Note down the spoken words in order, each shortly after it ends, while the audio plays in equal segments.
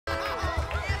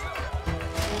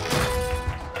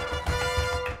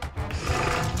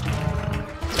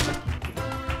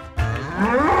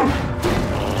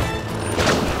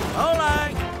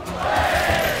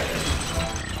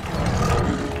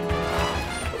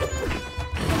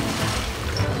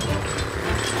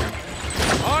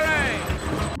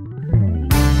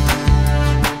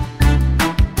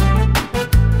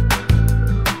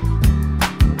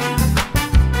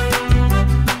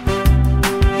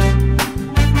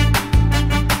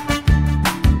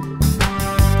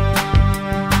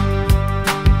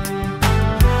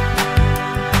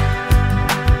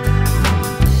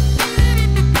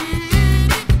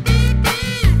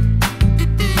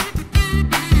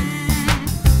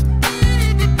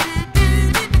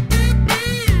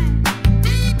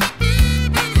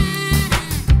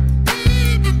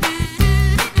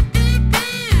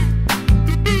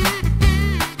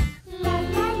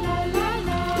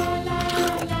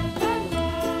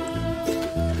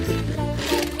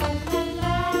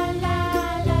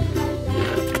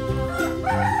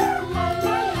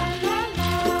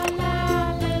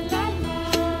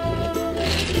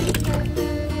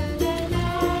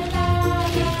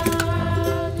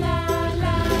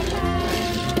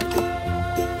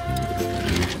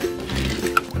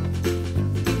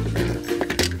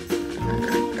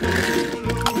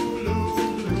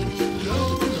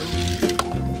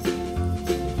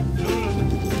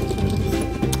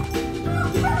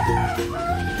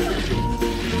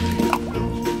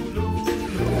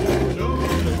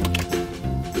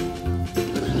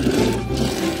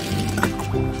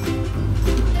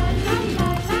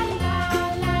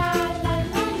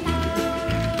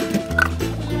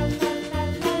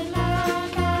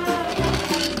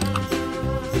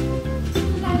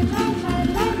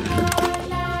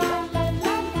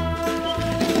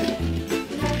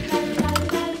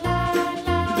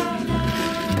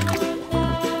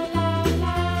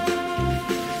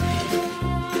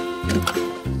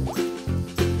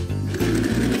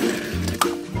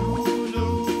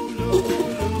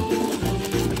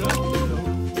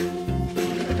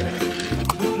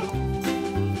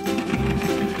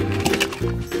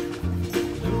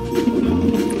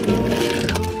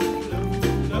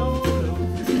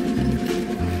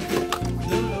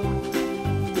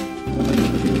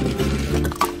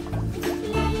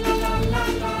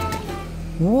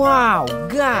Wow,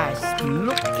 guys,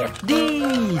 look at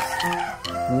this.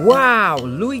 Wow,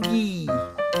 Luigi.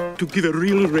 To give a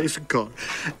real race car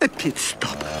a pit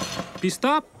stop. Pit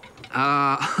stop?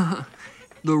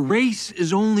 The race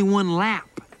is only one lap,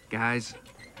 guys.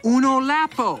 Uno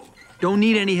lapo. Don't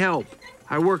need any help.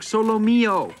 I work solo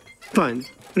mio. Fine,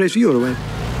 race your way.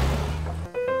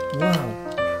 Wow.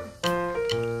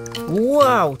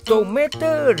 Wow,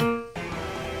 tomater.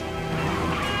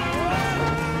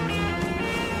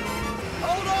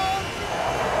 Hold on!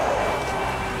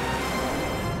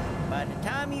 By the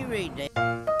time you read that...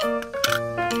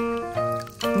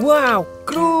 Wow,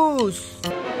 Cruz.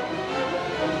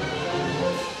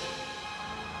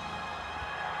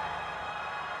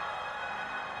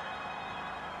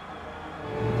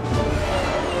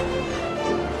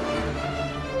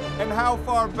 And how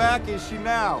far back is she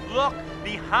now? Look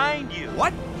behind you.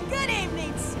 What? Good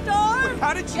evening, Storm. Wait,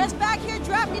 how did you... Just back here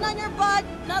drafting on your butt.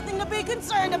 Nothing to be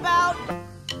concerned about.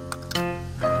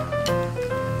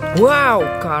 Wow,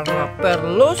 Carla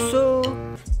Veloso.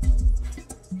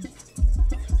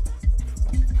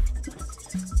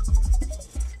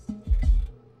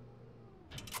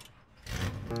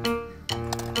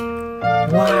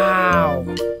 Wow,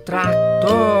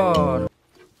 traktor.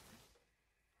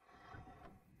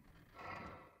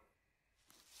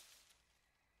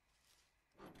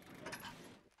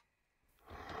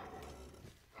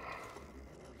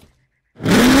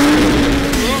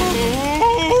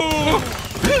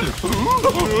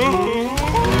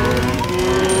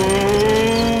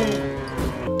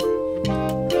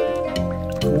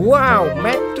 Wow,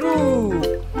 metro.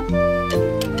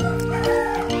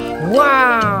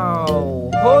 Wow,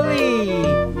 Holly.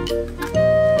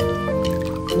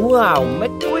 Wow,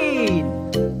 McQueen.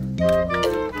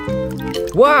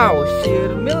 Wow,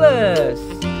 Sir Millers.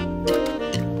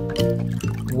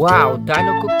 Wow,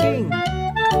 Dino Cooking.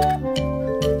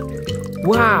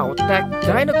 Wow, Tech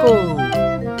Dinoco.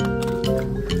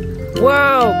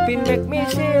 Wow, Pin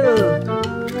McMissile.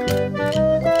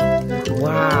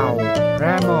 Wow,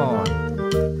 Ramon.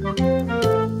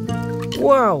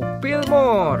 Wow,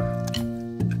 Pillmore.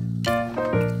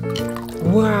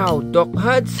 Wow, Doc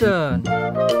Hudson.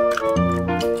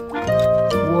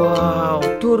 Wow,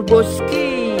 Turbo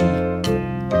Ski.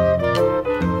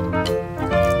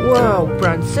 Wow,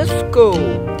 Francisco.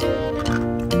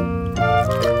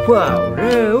 Wow,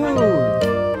 Raul.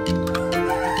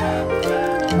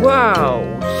 Wow,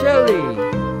 Shelly.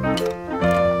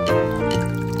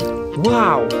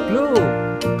 Wow, Blue.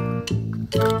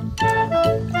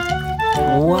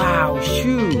 Wow,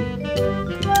 Shoe.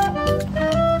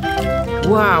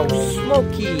 Wow,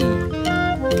 Smokey.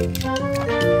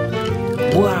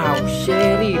 Wow,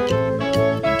 Sheriff.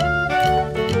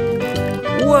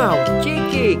 Wow,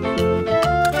 Chicky.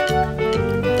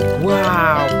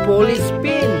 Wow, Police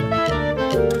Pin.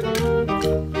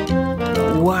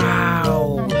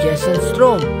 Wow, Jason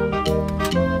Strom.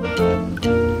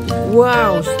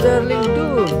 Wow, Sterling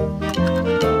Dunn.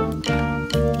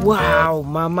 Wow,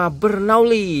 Mama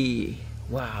Bernoulli.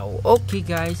 Wow, okay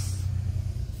guys.